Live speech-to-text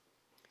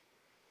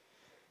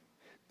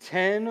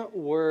10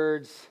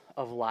 words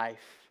of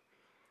life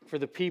for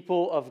the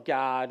people of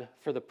God,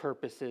 for the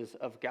purposes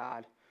of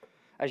God.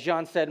 As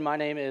John said, my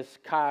name is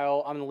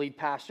Kyle. I'm the lead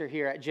pastor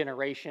here at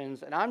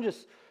Generations, and I'm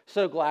just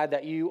so glad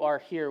that you are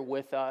here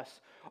with us.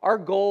 Our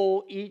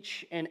goal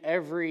each and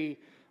every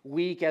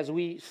week as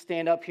we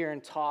stand up here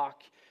and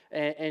talk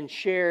and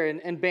share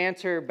and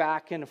banter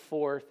back and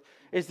forth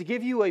is to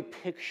give you a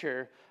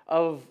picture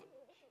of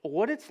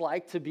what it's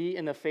like to be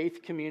in the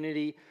faith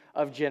community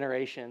of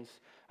Generations.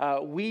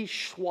 We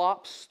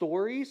swap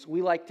stories.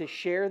 We like to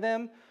share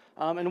them.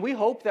 And we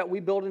hope that we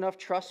build enough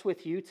trust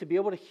with you to be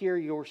able to hear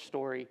your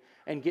story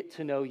and get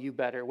to know you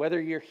better,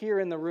 whether you're here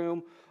in the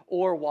room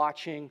or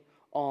watching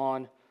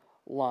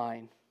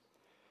online.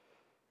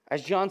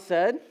 As John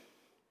said,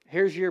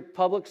 here's your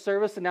public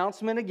service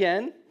announcement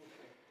again.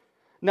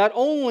 Not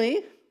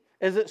only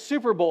is it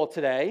Super Bowl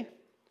today,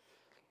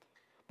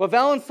 but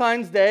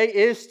Valentine's Day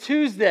is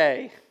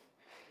Tuesday.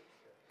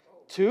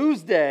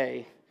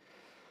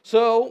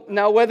 So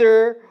now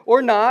whether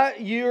or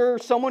not you're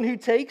someone who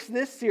takes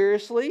this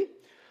seriously,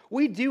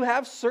 we do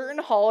have certain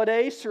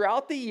holidays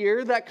throughout the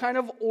year that kind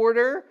of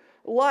order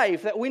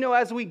life, that we know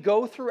as we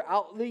go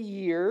throughout the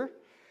year,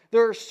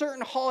 there are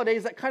certain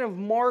holidays that kind of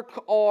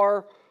mark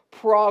our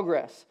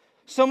progress.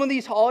 Some of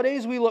these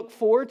holidays we look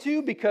forward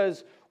to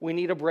because we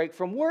need a break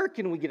from work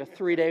and we get a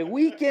 3-day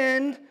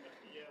weekend.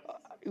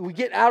 We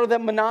get out of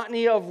that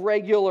monotony of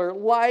regular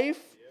life.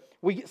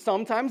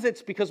 Sometimes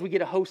it's because we get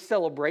to host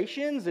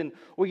celebrations and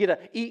we get to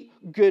eat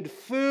good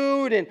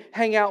food and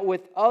hang out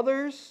with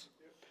others.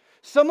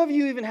 Some of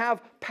you even have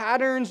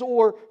patterns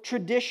or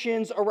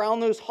traditions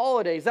around those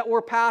holidays that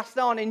were passed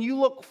on, and you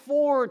look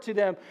forward to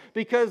them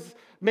because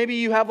maybe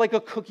you have like a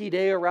cookie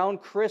day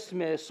around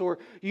Christmas, or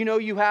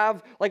you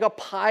have like a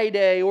pie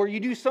day, or you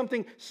do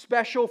something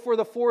special for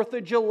the 4th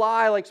of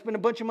July, like spend a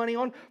bunch of money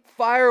on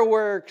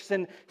fireworks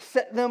and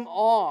set them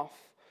off.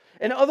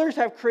 And others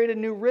have created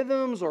new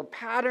rhythms or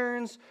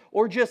patterns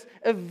or just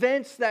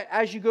events that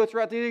as you go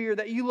throughout the year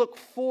that you look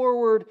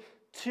forward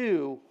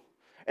to.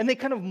 And they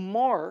kind of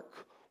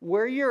mark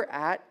where you're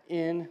at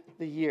in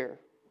the year.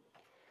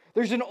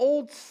 There's an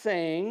old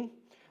saying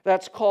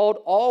that's called,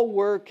 "All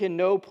work and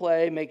no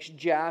play makes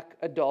Jack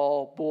a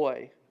dull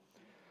boy,"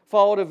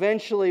 followed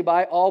eventually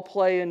by "All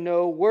play and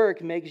no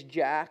work makes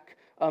Jack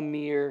a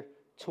mere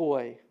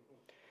toy."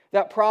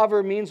 That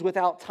proverb means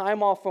without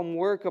time off from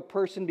work, a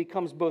person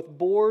becomes both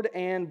bored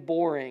and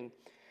boring.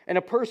 And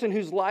a person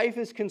whose life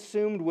is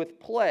consumed with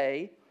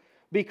play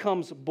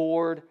becomes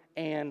bored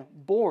and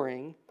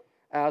boring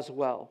as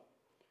well.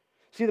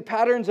 See, the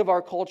patterns of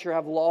our culture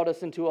have lulled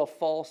us into a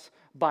false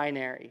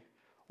binary.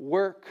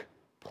 Work,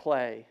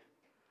 play.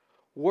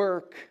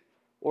 Work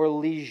or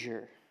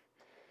leisure.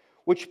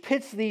 Which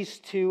pits these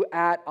two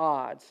at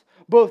odds.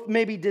 Both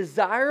may be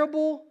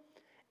desirable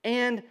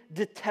and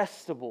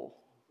detestable.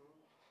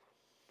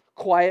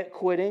 Quiet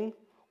quitting,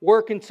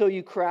 work until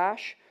you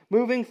crash,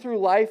 moving through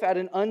life at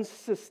an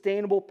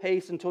unsustainable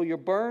pace until you're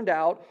burned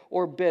out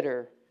or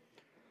bitter,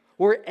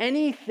 where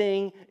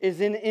anything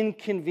is an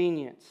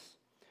inconvenience.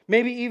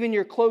 Maybe even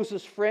your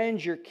closest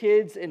friends, your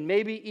kids, and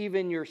maybe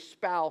even your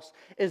spouse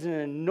is an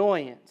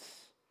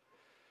annoyance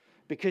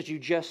because you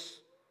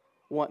just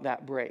want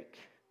that break.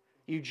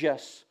 You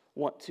just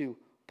want to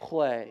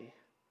play.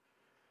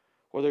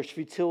 Or there's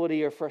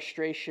futility or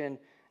frustration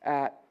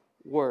at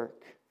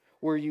work,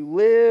 where you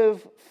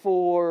live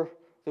for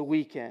the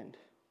weekend.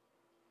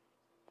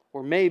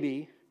 Or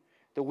maybe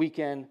the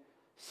weekend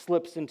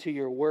slips into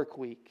your work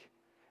week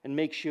and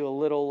makes you a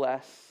little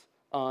less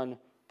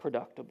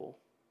unproductive.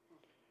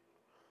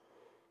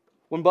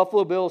 When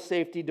Buffalo Bills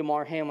safety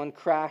Damar Hamlin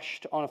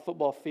crashed on a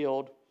football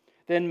field,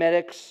 then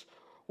medics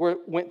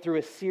went through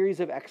a series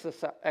of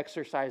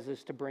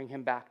exercises to bring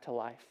him back to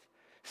life.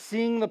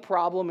 Seeing the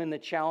problem and the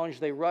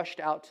challenge, they rushed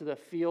out to the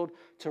field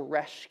to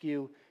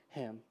rescue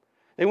him.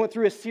 They went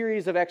through a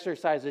series of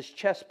exercises,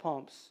 chest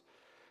pumps,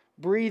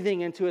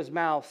 breathing into his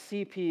mouth,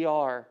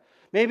 CPR,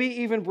 maybe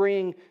even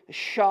bringing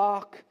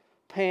shock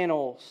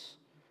panels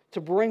to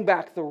bring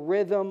back the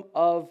rhythm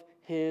of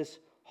his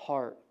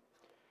heart.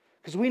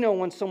 Because we know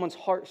when someone's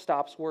heart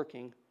stops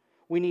working,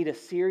 we need a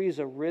series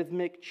of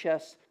rhythmic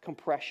chest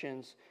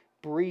compressions,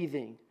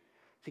 breathing,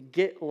 to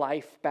get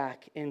life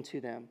back into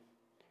them.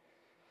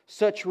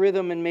 Such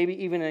rhythm and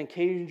maybe even an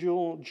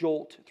occasional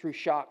jolt through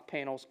shock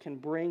panels can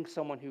bring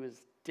someone who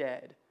is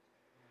dead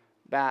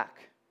back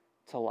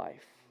to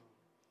life.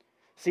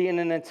 See, in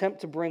an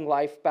attempt to bring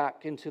life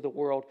back into the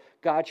world,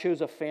 God chose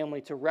a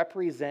family to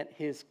represent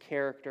his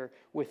character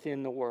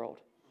within the world.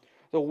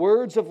 The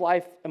words of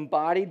life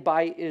embodied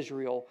by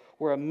Israel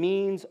were a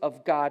means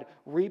of God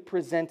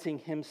representing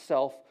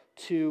himself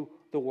to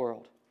the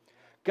world.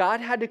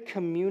 God had to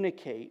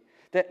communicate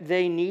that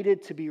they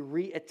needed to be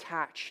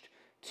reattached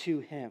to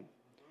him.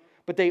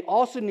 But they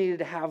also needed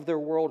to have their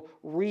world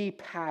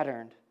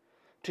repatterned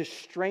to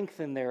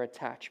strengthen their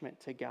attachment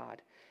to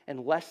God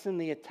and lessen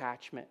the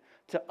attachment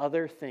to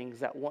other things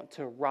that want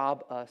to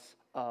rob us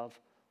of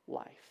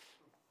life.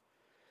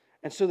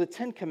 And so the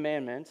 10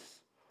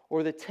 Commandments,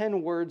 or the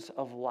 10 words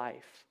of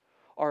life,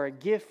 are a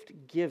gift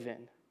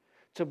given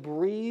to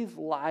breathe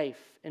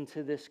life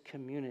into this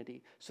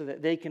community so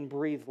that they can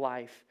breathe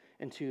life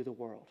into the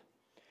world.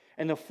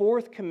 And the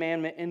fourth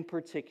commandment in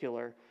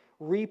particular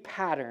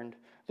repatterned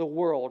the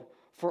world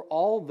for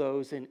all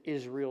those in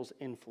Israel's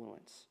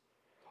influence.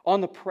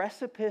 On the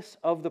precipice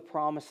of the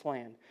promised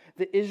land,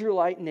 the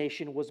Israelite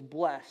nation was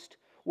blessed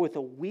with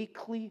a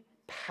weekly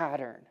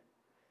pattern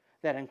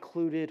that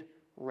included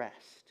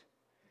rest.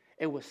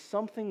 It was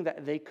something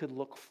that they could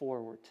look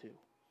forward to.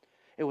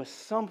 It was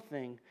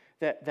something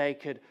that they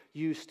could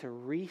use to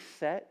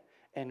reset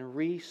and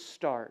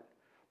restart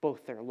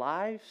both their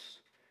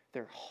lives,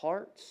 their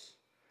hearts,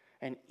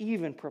 and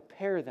even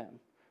prepare them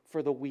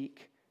for the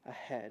week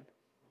ahead.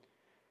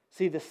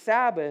 See, the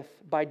Sabbath,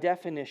 by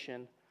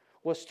definition,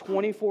 was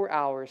 24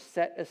 hours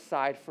set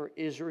aside for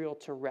Israel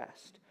to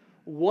rest.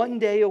 One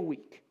day a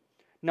week.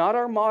 Not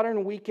our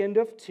modern weekend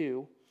of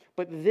 2,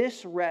 but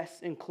this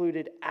rest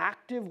included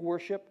active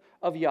worship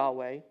of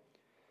Yahweh,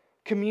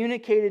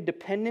 communicated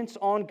dependence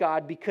on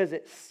God because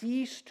it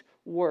ceased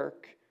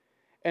work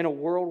in a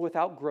world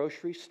without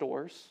grocery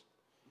stores,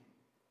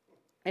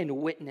 and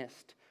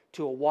witnessed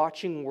to a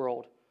watching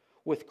world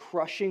with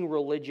crushing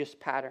religious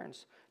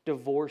patterns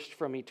divorced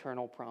from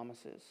eternal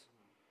promises.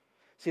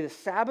 See, the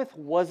Sabbath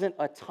wasn't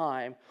a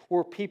time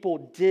where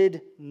people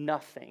did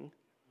nothing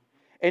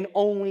and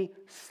only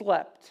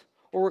slept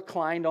or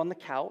reclined on the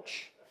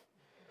couch,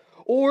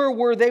 or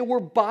where they were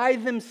by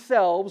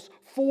themselves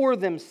for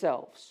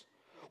themselves,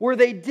 where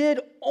they did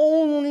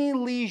only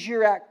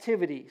leisure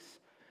activities.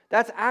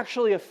 That's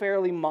actually a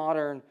fairly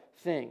modern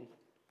thing.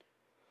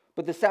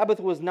 But the Sabbath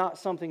was not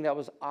something that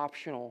was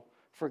optional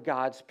for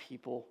God's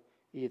people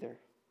either.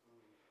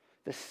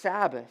 The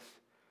Sabbath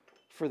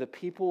for the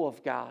people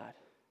of God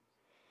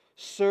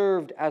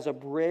served as a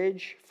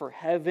bridge for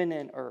heaven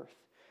and earth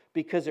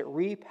because it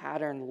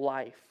repatterned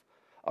life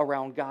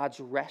around God's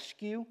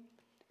rescue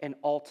and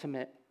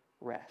ultimate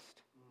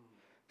rest.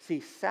 See,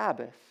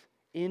 Sabbath,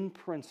 in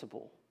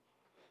principle,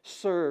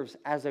 serves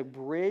as a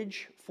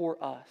bridge for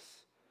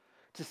us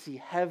to see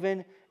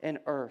heaven and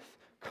earth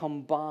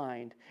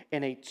combined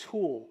in a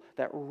tool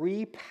that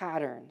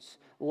repatterns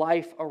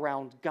life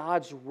around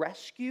God's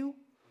rescue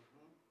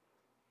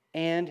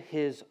and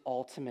His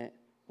ultimate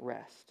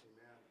rest.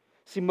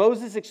 See,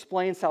 Moses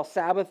explains how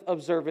Sabbath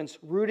observance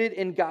rooted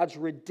in God's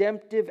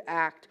redemptive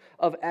act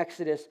of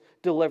Exodus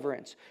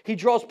deliverance. He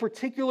draws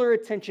particular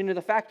attention to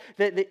the fact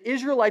that the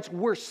Israelites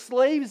were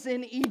slaves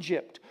in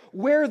Egypt,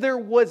 where there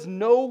was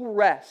no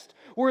rest,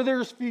 where there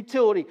was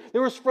futility,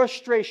 there was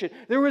frustration,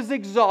 there was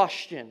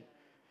exhaustion,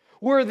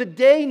 where the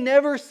day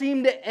never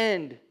seemed to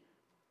end.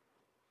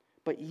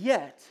 But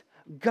yet,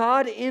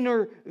 God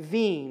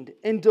intervened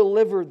and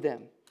delivered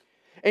them.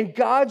 And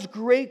God's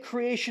great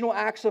creational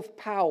acts of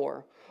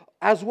power,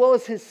 as well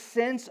as His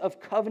sense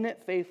of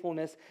covenant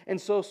faithfulness and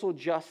social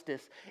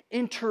justice,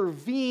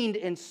 intervened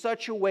in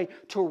such a way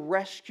to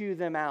rescue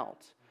them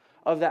out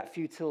of that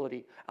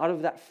futility, out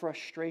of that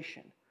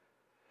frustration.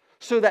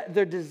 So that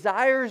the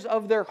desires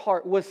of their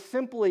heart was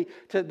simply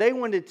they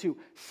wanted to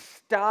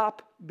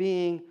stop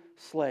being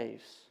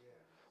slaves.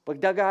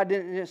 But God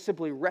didn't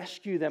simply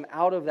rescue them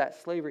out of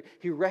that slavery.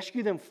 He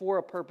rescued them for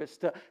a purpose,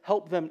 to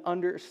help them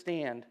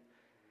understand,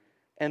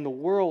 and the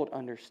world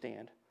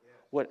understand,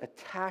 what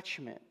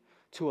attachment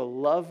to a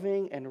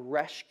loving and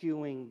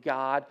rescuing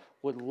God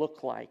would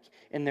look like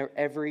in their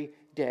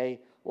everyday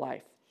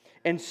life.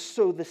 And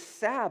so the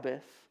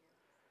Sabbath,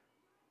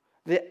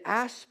 the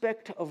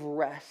aspect of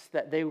rest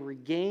that they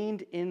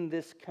regained in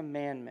this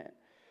commandment,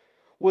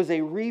 was a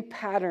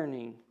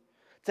repatterning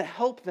to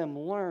help them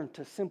learn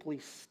to simply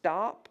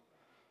stop,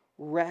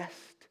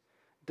 rest,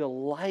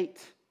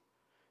 delight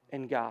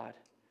in God,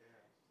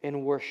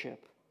 and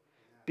worship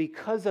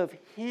because of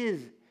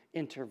His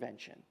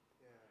intervention.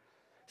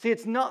 See,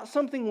 it's not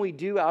something we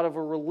do out of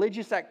a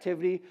religious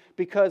activity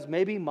because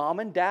maybe mom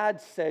and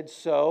dad said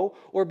so,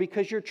 or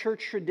because your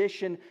church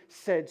tradition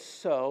said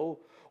so,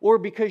 or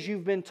because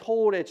you've been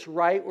told it's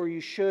right, or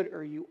you should,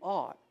 or you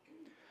ought.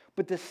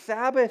 But the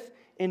Sabbath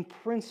in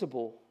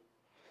principle,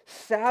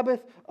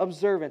 Sabbath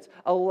observance,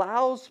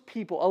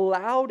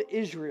 allowed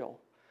Israel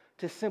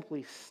to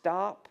simply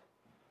stop,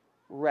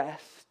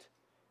 rest,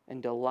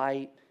 and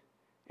delight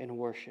in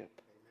worship.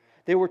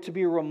 They were to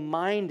be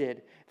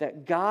reminded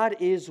that God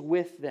is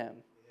with them,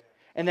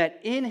 and that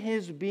in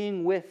His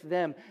being with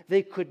them,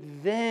 they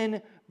could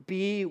then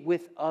be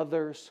with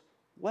others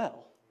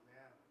well.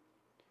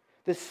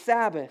 The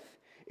Sabbath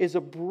is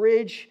a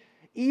bridge,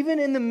 even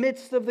in the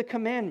midst of the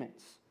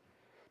commandments,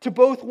 to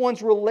both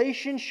one's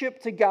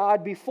relationship to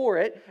God before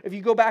it. If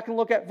you go back and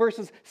look at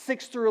verses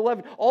 6 through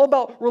 11, all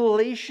about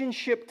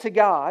relationship to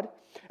God.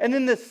 And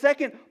then the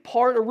second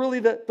part, or really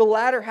the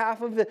latter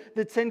half of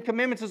the Ten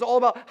Commandments, is all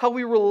about how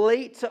we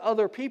relate to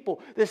other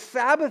people. The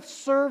Sabbath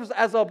serves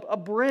as a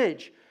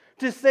bridge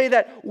to say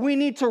that we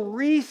need to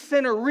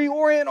recenter,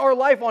 reorient our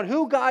life on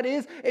who God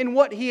is and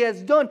what He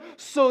has done,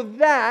 so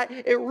that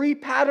it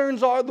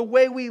repatterns the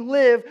way we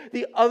live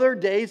the other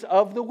days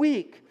of the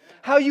week.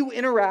 How you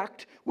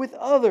interact with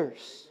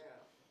others.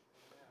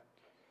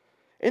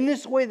 In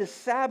this way, the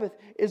Sabbath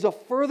is a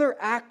further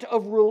act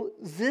of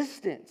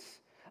resistance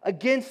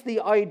against the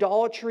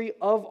idolatry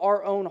of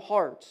our own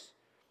hearts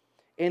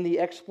and the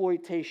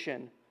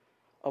exploitation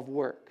of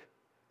work,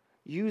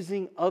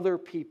 using other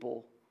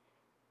people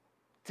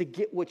to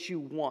get what you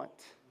want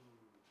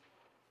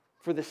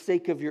for the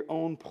sake of your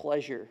own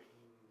pleasure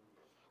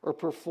or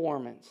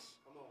performance.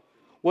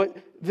 What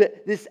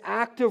this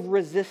act of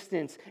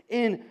resistance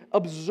in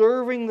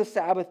observing the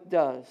Sabbath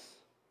does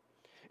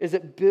is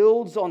it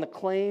builds on the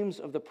claims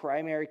of the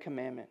primary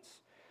commandments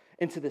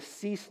into the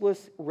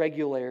ceaseless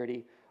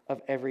regularity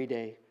of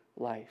everyday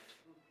life.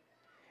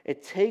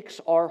 It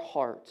takes our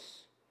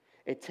hearts,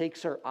 it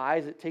takes our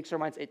eyes, it takes our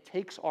minds, it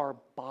takes our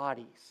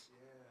bodies,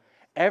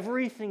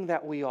 everything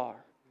that we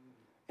are,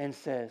 and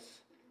says,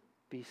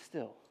 be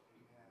still,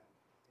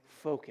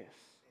 focus,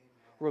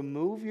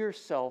 remove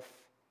yourself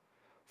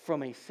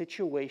from a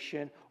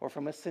situation or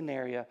from a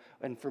scenario,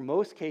 and for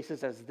most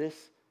cases, as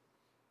this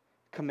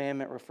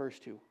commandment refers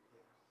to,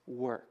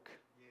 work.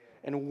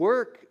 And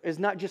work is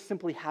not just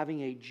simply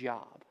having a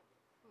job.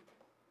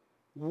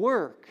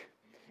 Work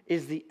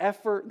is the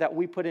effort that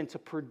we put in to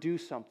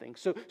produce something.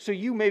 So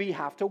you maybe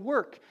have to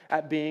work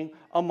at being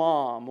a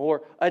mom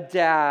or a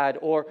dad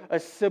or a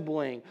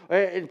sibling,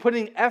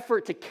 putting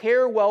effort to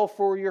care well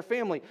for your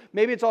family.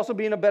 Maybe it's also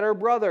being a better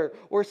brother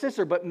or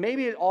sister, but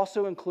maybe it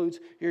also includes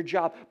your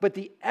job. But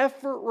the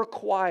effort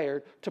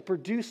required to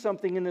produce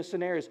something in those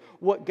scenarios,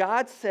 what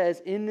God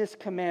says in this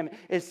commandment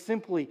is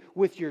simply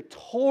with your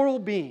total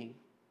being,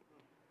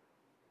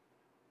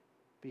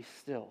 be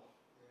still,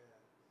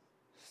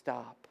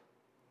 stop,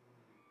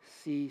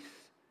 cease,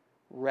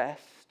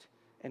 rest,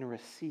 and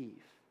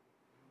receive.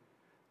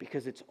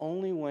 Because it's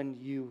only when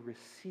you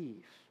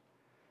receive,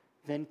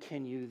 then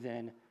can you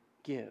then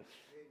give.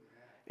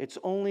 It's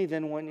only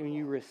then when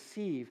you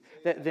receive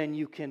that then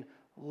you can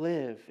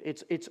live.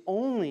 It's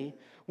only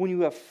when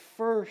you have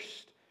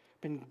first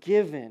been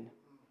given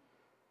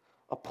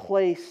a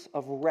place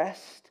of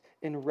rest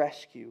and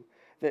rescue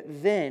that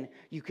then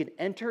you can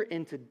enter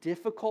into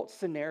difficult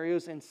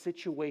scenarios and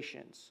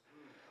situations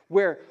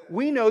where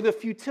we know the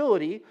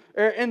futility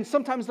and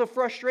sometimes the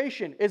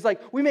frustration is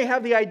like we may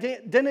have the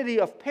identity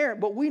of parent,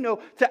 but we know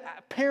to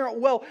parent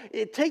well,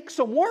 it takes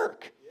some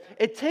work.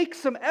 It takes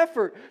some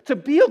effort to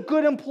be a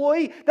good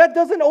employee. That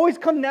doesn't always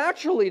come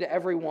naturally to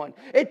everyone.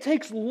 It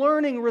takes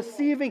learning,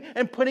 receiving,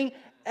 and putting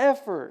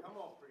effort.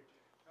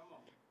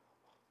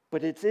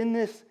 But it's in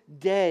this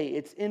day,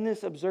 it's in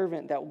this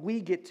observant that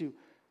we get to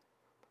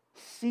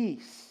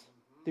cease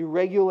the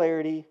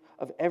regularity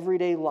of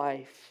everyday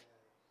life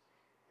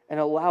and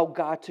allow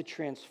God to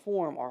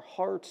transform our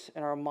hearts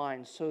and our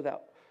minds so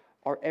that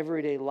our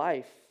everyday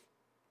life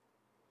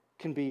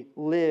can be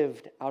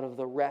lived out of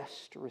the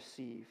rest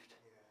received.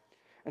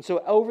 And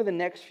so over the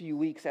next few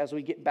weeks, as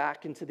we get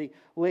back into the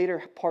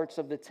later parts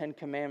of the Ten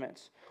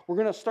Commandments, we're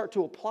going to start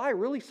to apply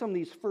really some of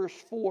these first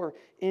four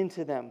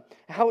into them,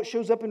 how it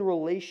shows up in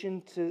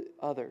relation to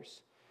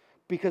others,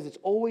 because it's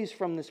always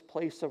from this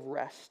place of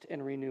rest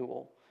and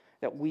renewal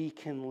that we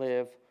can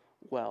live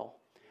well.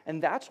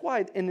 And that's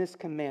why in this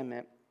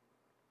commandment,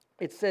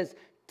 it says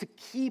to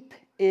keep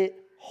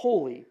it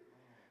holy,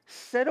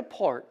 set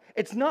apart.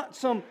 It's not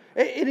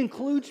it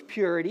includes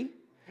purity.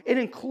 It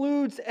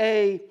includes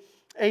a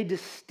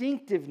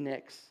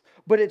distinctiveness,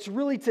 but it's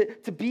really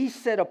to be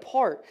set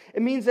apart.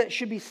 It means that it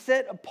should be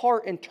set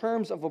apart in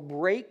terms of a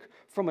break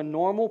from a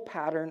normal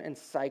pattern and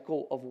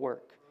cycle of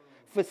work,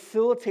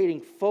 facilitating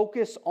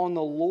focus on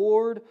the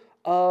Lord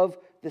of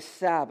the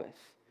Sabbath.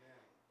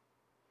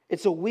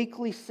 It's a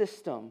weekly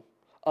system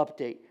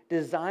update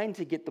designed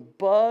to get the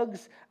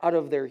bugs out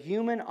of their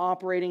human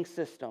operating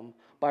system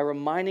by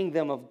reminding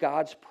them of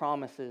God's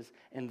promises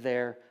and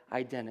their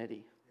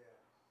identity.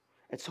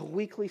 It's a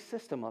weekly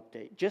system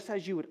update, just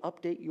as you would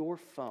update your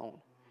phone.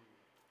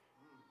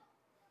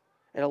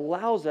 It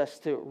allows us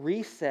to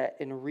reset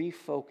and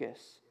refocus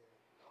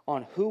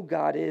on who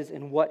God is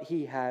and what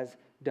He has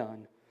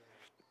done.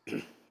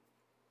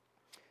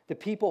 The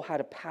people had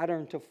a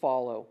pattern to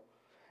follow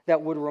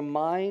that would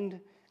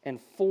remind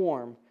and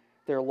form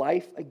their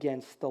life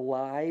against the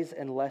lies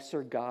and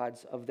lesser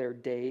gods of their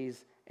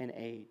days and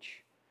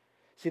age.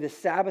 See, the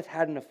Sabbath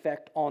had an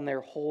effect on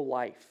their whole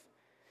life.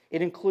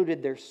 It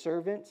included their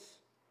servants,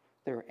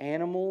 their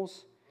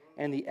animals,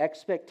 and the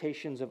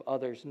expectations of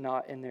others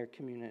not in their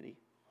community.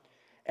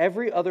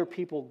 Every other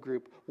people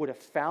group would have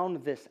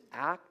found this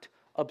act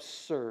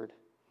absurd,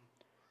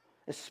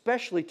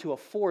 especially to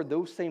afford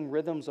those same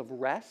rhythms of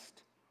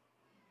rest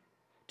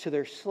to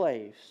their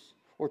slaves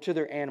or to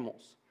their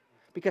animals.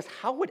 Because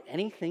how would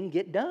anything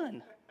get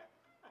done?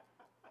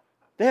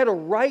 They had a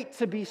right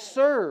to be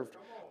served.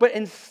 But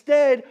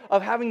instead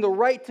of having the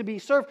right to be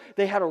served,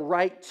 they had a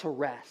right to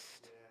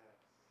rest.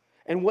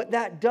 And what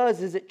that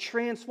does is it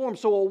transforms.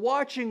 So a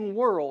watching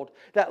world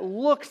that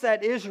looks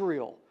at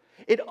Israel,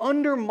 it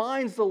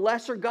undermines the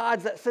lesser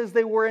gods that says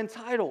they were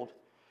entitled,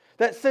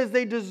 that says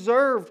they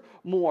deserved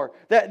more,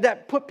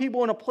 that put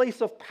people in a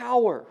place of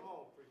power.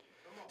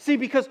 See,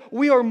 because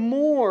we are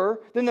more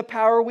than the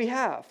power we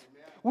have.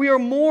 We are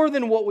more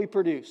than what we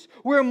produce.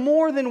 We're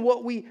more than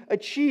what we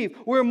achieve.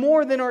 We're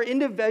more than our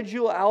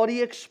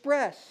individuality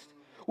expressed.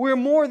 We're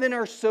more than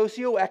our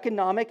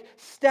socioeconomic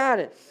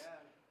status.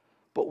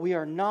 But we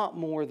are not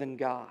more than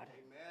God.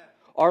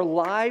 Our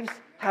lives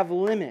have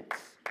limits.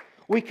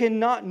 We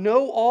cannot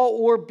know all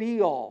or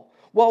be all.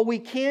 While we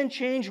can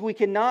change, we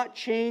cannot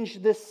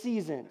change the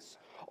seasons.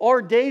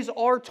 Our days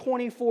are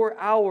 24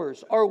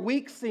 hours. Our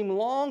weeks seem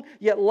long,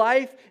 yet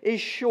life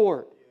is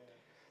short.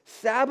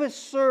 Sabbath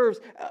serves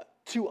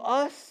to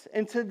us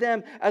and to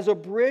them as a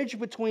bridge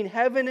between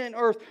heaven and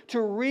earth to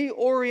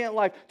reorient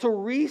life, to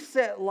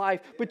reset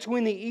life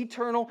between the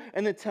eternal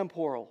and the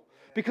temporal.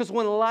 Because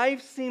when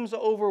life seems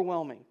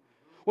overwhelming,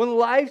 when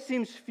life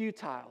seems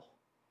futile,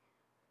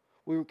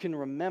 we can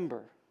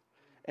remember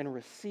and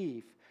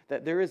receive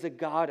that there is a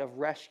God of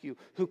rescue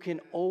who can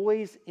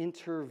always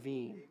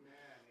intervene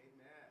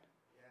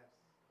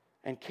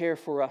and care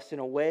for us in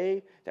a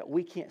way that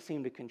we can't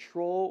seem to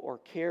control or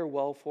care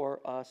well for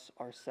us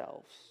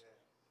ourselves.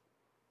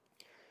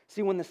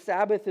 See, when the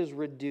Sabbath is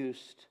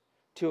reduced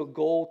to a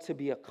goal to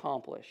be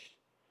accomplished,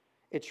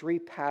 its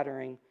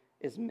repatterning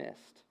is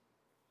missed.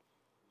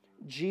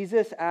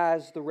 Jesus,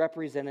 as the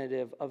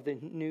representative of the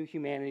new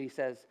humanity,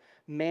 says,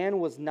 man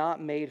was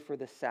not made for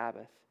the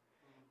Sabbath,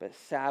 but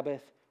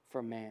Sabbath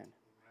for man.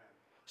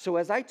 So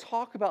as I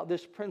talk about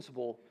this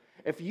principle,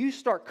 if you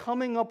start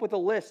coming up with a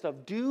list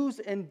of do's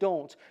and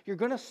don'ts, you're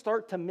going to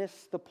start to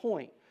miss the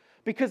point,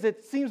 because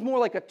it seems more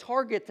like a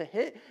target to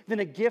hit than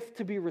a gift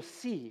to be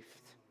received.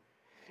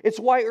 It's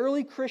why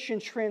early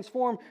Christians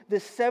transformed the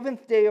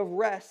seventh day of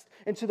rest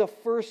into the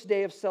first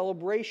day of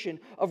celebration,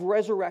 of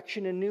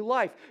resurrection and new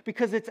life,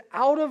 because it's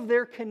out of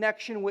their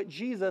connection with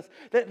Jesus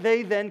that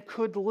they then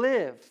could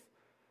live.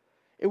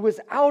 It was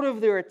out of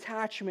their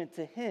attachment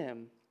to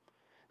Him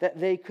that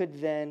they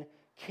could then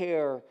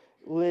care,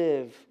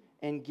 live,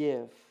 and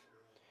give.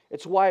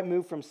 It's why it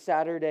moved from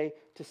Saturday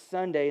to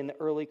Sunday in the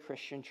early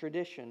Christian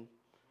tradition.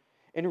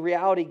 In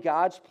reality,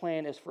 God's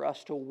plan is for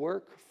us to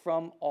work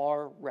from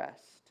our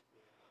rest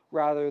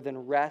rather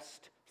than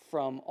rest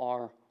from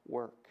our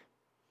work.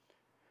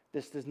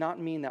 This does not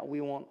mean that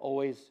we won't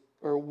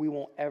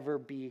ever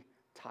be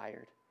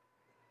tired.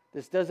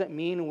 This doesn't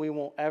mean we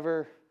won't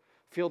ever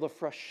feel the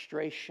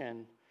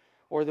frustration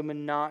or the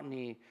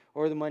monotony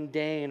or the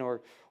mundane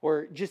or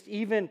just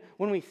even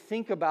when we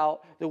think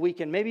about the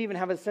weekend, maybe even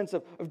have a sense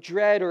of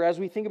dread, or as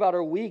we think about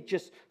our week,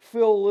 just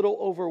feel a little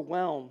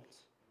overwhelmed.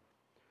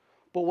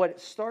 But what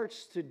it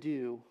starts to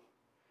do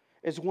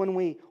is when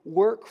we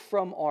work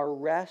from our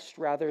rest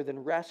rather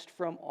than rest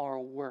from our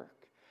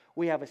work,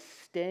 we have a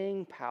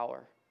staying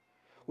power.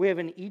 We have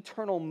an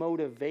eternal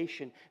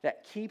motivation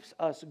that keeps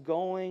us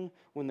going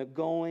when the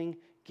going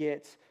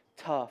gets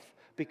tough,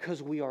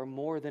 because we are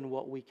more than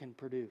what we can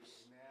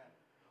produce.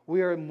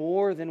 We are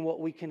more than what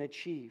we can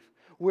achieve.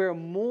 We are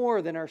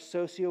more than our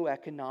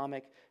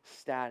socioeconomic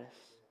status.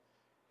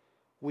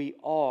 We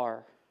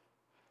are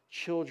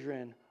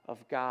children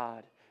of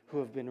God who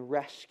have been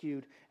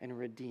rescued and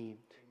redeemed.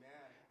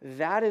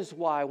 That is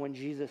why when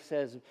Jesus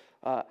says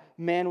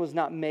man was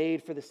not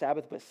made for the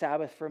Sabbath, but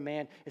Sabbath for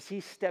man, as He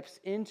steps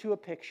into a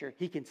picture,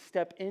 He can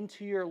step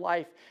into your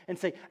life and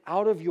say,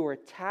 out of your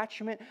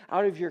attachment,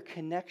 out of your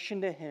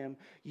connection to Him,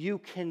 you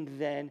can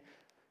then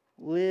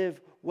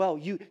live well.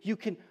 You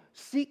can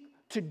seek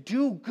to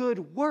do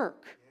good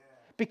work,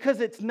 because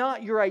it's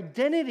not your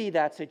identity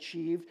that's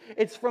achieved,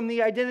 it's from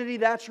the identity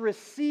that's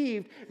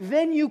received.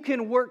 Then you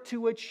can work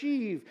to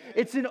achieve.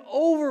 It's an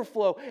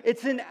overflow.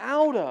 It's an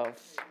out of.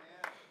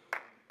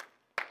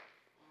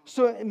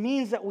 So it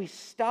means that we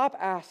stop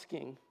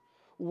asking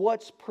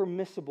what's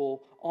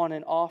permissible on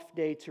an off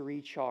day to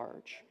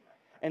recharge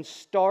and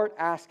start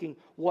asking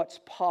what's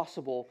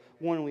possible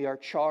when we are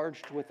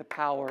charged with the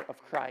power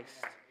of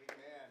Christ.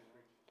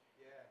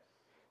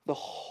 The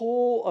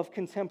whole of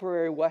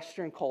contemporary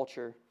Western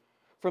culture,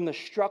 from the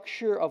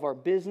structure of our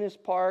business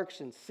parks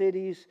and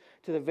cities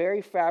to the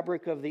very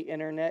fabric of the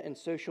internet and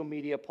social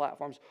media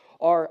platforms,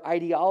 are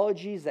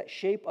ideologies that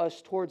shape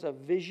us towards a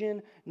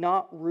vision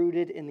not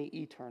rooted in the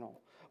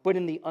eternal, but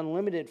in the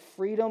unlimited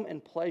freedom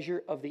and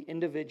pleasure of the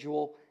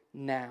individual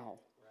now.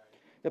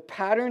 The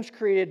patterns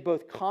created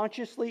both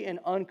consciously and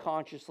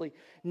unconsciously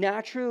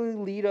naturally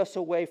lead us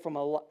away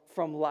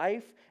from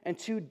life and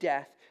to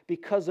death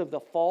because of the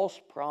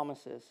false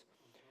promises,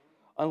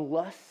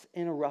 unless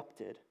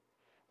interrupted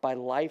by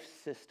life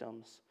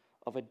systems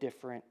of a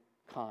different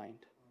kind.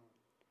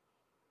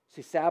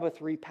 See, Sabbath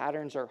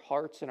repatterns our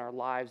hearts and our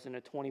lives in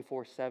a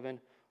 24/7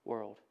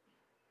 world.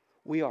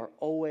 We are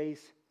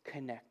always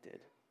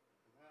connected.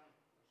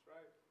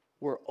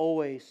 We're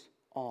always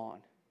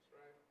on.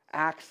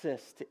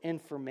 Access to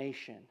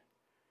information.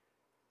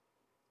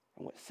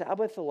 And what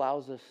Sabbath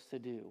allows us to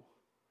do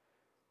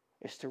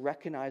is to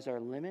recognize our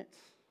limits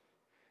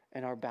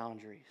and our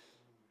boundaries.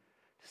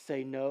 To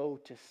say no,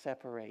 to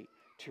separate,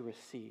 to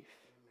receive.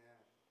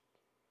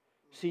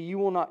 See, you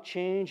will not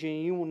change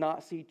and you will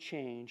not see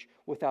change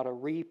without a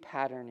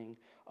repatterning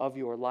of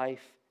your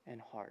life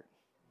and heart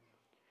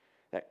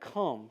that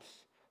comes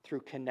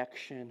through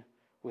connection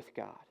with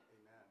God.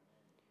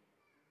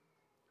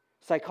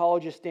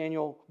 Psychologist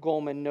Daniel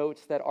Goleman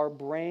notes that our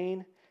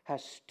brain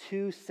has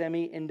two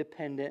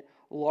semi-independent,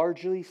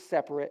 largely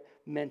separate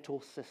mental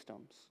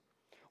systems.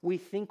 We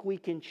think we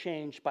can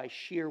change by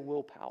sheer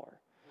willpower,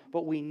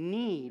 but we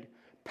need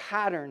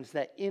patterns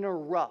that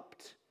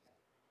interrupt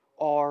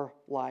our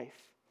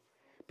life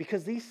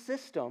because these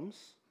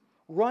systems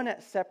run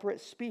at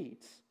separate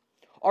speeds.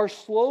 Our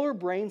slower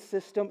brain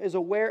system is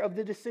aware of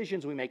the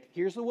decisions we make.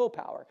 Here's the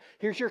willpower.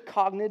 Here's your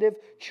cognitive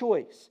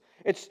choice.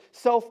 It's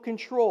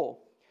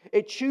self-control.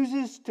 It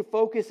chooses to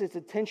focus its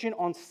attention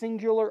on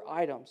singular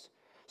items,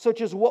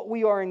 such as what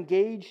we are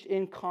engaged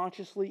in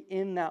consciously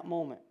in that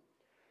moment.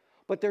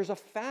 But there's a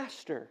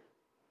faster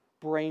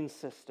brain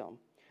system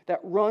that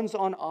runs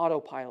on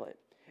autopilot.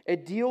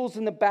 It deals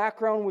in the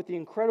background with the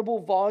incredible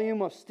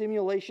volume of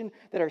stimulation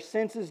that our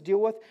senses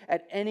deal with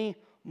at any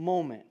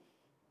moment.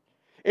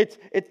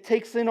 It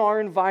takes in our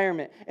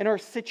environment and our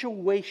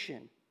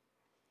situation.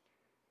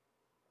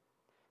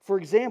 For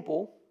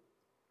example,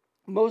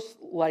 most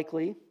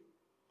likely,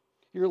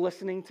 you're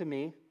listening to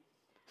me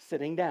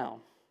sitting down.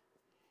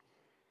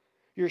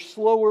 Your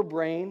slower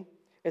brain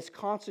is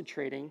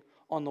concentrating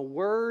on the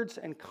words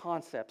and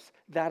concepts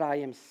that I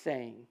am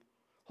saying,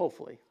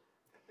 hopefully.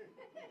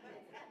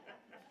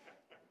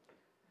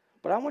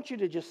 But I want you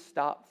to just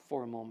stop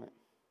for a moment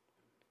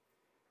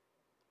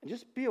and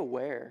just be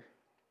aware.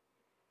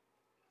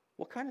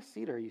 What kind of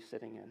seat are you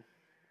sitting in?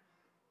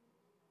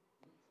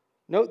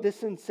 Note the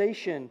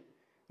sensation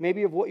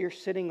maybe of what you're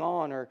sitting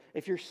on or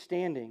if you're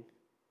standing.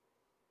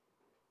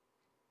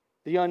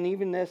 The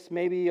unevenness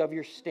maybe of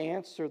your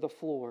stance or the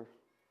floor.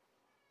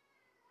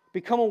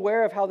 Become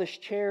aware of how this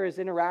chair is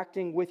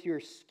interacting with your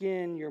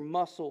skin, your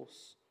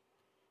muscles,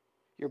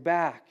 your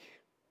back.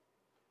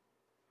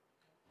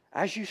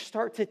 As you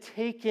start to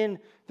take in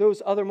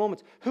those other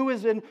moments, who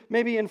is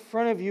maybe in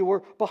front of you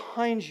or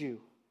behind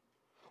you?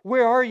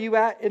 Where are you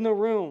at in the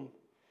room?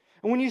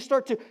 And when you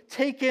start to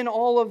take in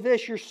all of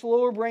this, your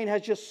slower brain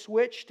has just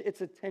switched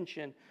its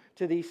attention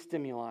to these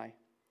stimuli.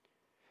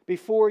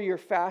 Before, your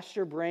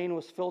faster brain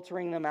was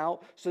filtering them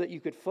out so that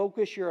you could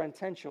focus your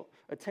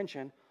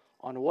attention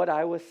on what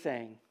I was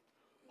saying,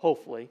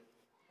 hopefully.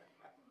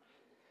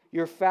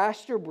 Your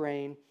faster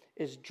brain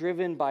is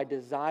driven by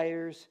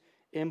desires,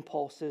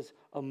 impulses,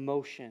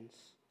 emotions.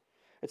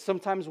 It's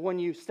sometimes when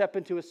you step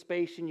into a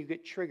space and you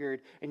get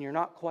triggered and you're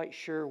not quite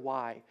sure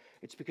why.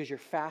 It's because your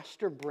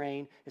faster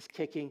brain is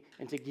kicking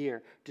into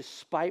gear,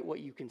 despite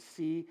what you can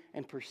see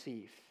and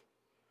perceive.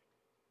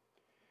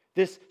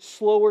 This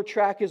slower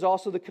track is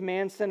also the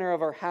command center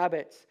of our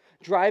habits,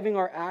 driving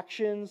our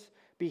actions,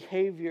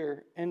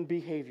 behavior.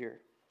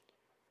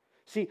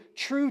 See,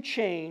 true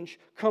change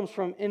comes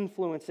from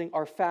influencing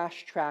our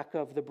fast track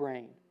of the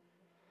brain.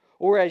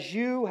 Or as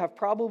you have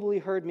probably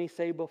heard me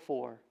say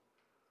before,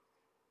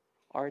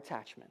 our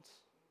attachments.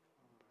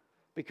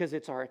 Because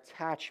it's our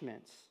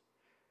attachments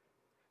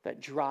that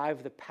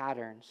drive the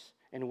patterns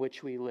in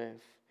which we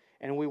live.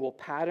 And we will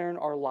pattern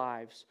our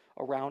lives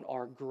around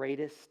our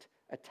greatest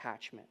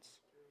attachments.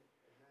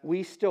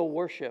 We still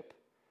worship,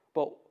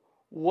 but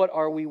what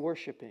are we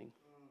worshiping?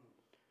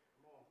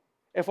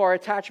 If our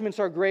attachments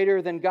are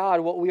greater than God,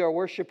 what we are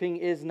worshiping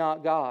is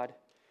not God.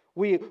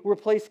 We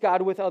replace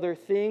God with other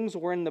things,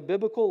 or in the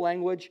biblical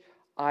language,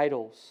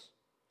 idols.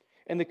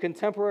 In the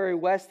contemporary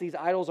West, these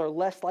idols are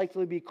less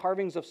likely to be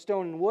carvings of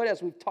stone and wood,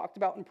 as we've talked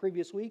about in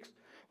previous weeks,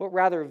 but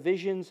rather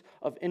visions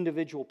of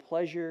individual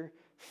pleasure,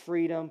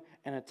 freedom,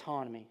 and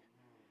autonomy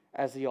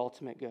as the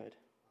ultimate good.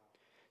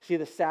 See,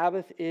 the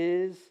Sabbath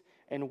is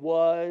and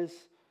was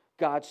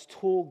God's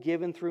tool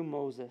given through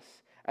Moses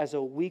as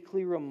a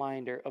weekly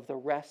reminder of the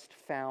rest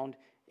found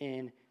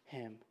in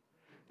Him,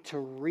 to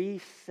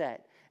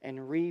reset and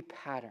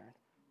repattern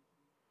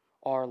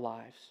our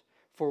lives.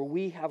 For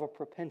we have a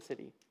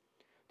propensity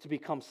to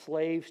become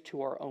slaves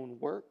to our own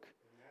work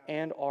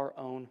and our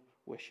own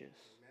wishes.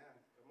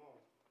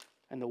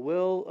 And the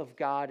will of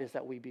God is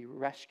that we be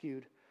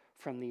rescued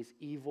from these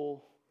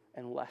evil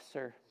and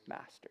lesser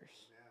masters.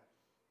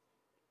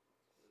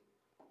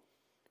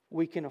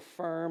 We can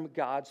affirm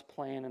God's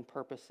plan and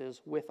purposes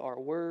with our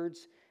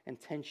words,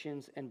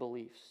 intentions, and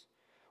beliefs.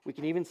 We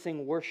can even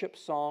sing worship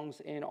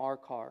songs in our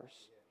cars.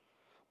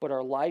 But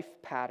our life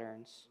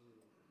patterns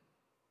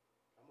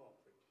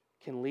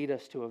can lead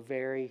us to a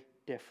very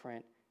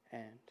different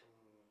end.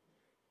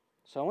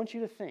 So I want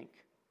you to think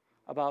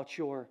about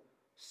your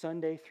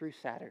Sunday through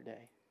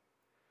Saturday,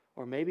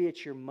 or maybe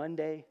it's your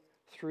Monday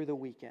through the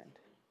weekend.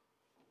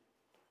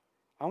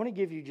 I want to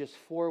give you just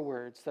 4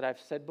 words that I've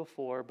said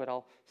before, but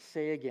I'll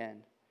say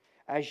again.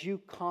 As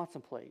you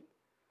contemplate,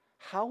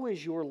 how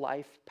is your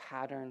life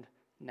patterned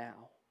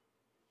now?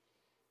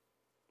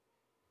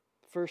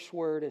 First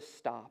word is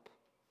stop.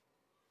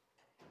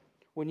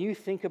 When you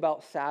think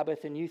about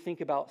Sabbath and you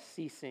think about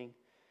ceasing,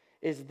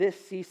 is this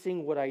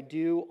ceasing what I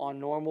do on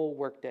normal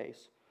work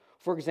days?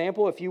 For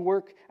example, if you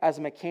work as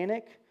a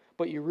mechanic,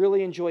 but you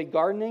really enjoy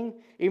gardening,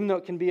 even though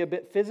it can be a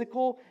bit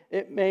physical,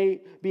 it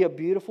may be a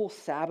beautiful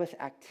Sabbath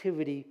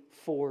activity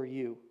for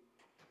you.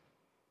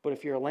 But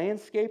if you're a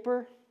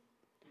landscaper,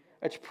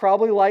 It's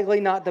probably likely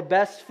not the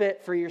best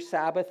fit for your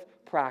Sabbath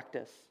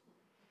practice.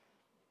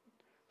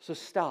 So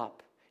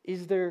stop.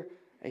 Is there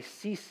a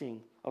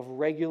ceasing of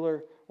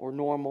regular or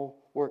normal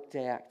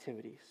workday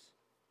activities?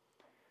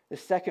 The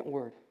second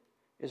word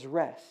is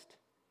rest.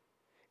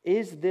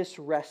 Is this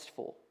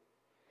restful?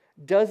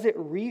 Does it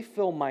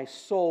refill my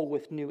soul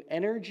with new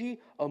energy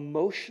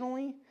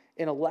emotionally,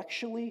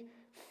 intellectually,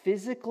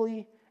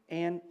 physically,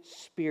 and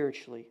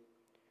spiritually?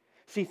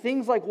 See,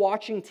 things like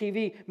watching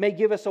TV may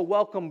give us a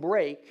welcome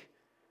break,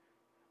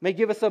 may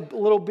give us a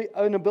little bit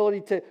an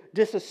ability to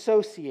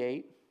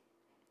disassociate,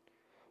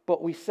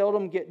 but we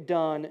seldom get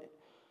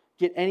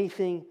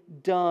anything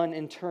done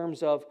in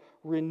terms of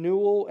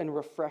renewal and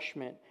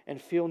refreshment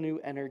and feel new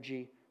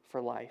energy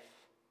for life.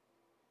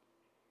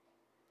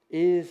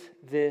 Is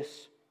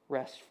this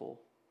restful?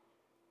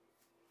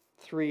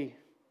 3,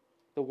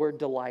 the word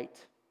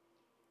delight.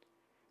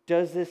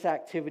 Does this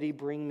activity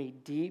bring me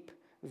deep,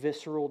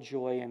 visceral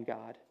joy in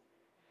God?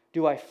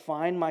 Do I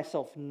find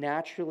myself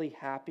naturally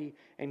happy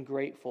and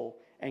grateful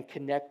and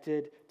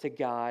connected to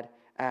God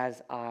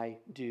as I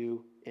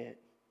do it?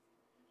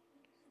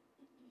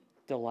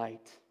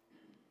 Delight.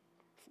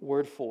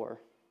 Word 4,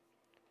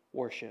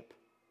 worship.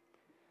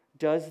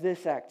 Does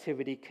this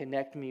activity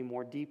connect me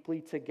more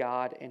deeply to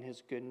God and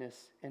His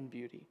goodness and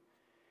beauty?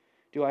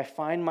 Do I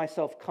find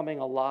myself coming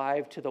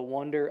alive to the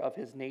wonder of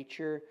His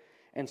nature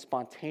and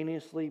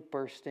spontaneously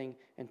bursting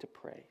into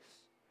praise?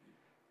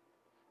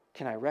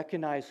 Can I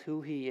recognize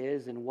who He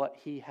is and what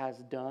He has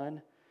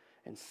done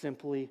and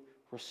simply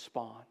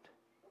respond?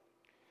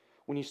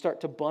 When you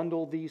start to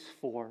bundle these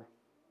 4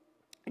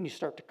 and you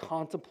start to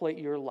contemplate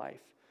your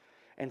life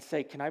and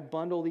say, can I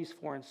bundle these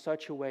 4 in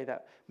such a way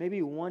that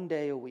maybe one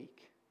day a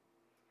week,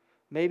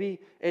 maybe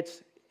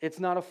it's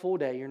not a full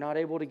day, you're not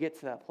able to get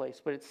to that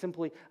place, but it's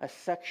simply a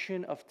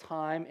section of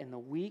time in the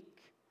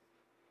week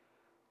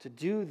to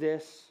do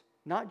this,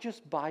 not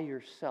just by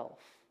yourself,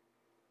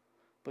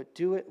 but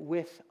do it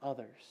with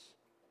others,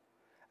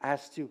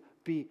 as to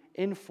be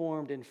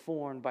informed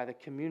by the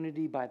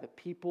community, by the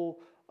people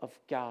of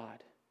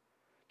God,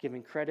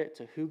 giving credit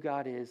to who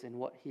God is and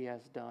what He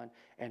has done,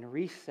 and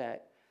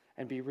reset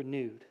and be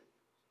renewed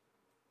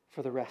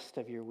for the rest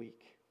of your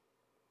week.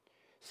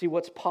 See,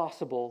 what's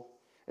possible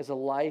is a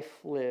life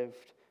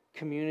lived,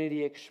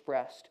 community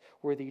expressed,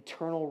 where the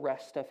eternal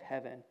rest of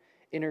heaven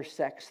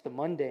intersects the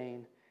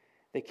mundane,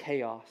 the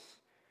chaos,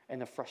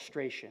 and the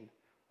frustration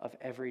of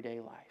everyday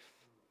life.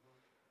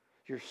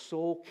 Your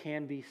soul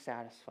can be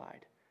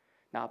satisfied,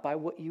 not by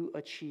what you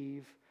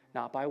achieve,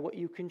 not by what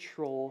you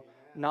control,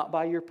 not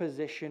by your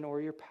position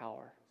or your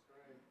power,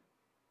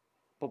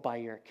 but by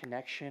your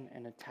connection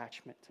and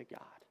attachment to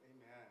God.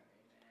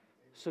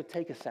 So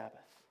take a Sabbath.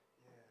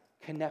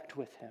 Connect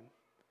with Him.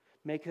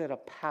 Make that a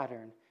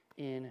pattern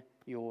in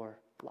your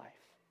life.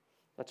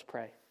 Let's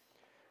pray.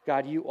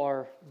 God, You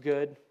are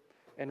good,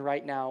 and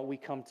right now we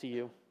come to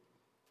You.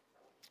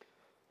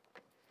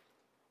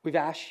 We've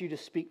asked You to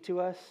speak to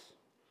us.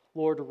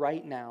 Lord,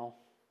 right now,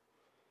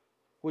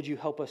 would You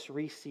help us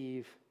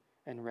receive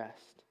and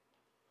rest?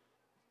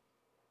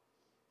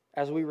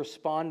 As we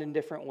respond in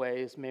different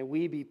ways, may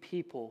we be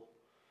people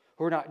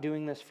who are not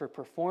doing this for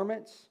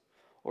performance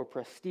or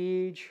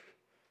prestige,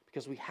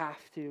 because we have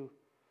to,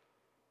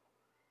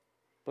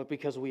 but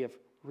because we have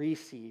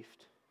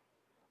received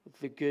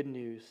the good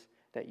news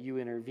that You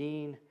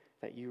intervene,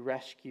 that You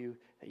rescue,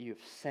 that You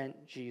have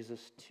sent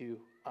Jesus to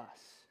us.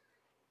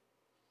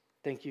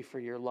 Thank You for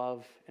Your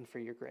love and for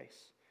Your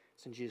grace.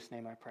 It's in Jesus'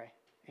 name I pray.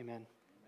 Amen.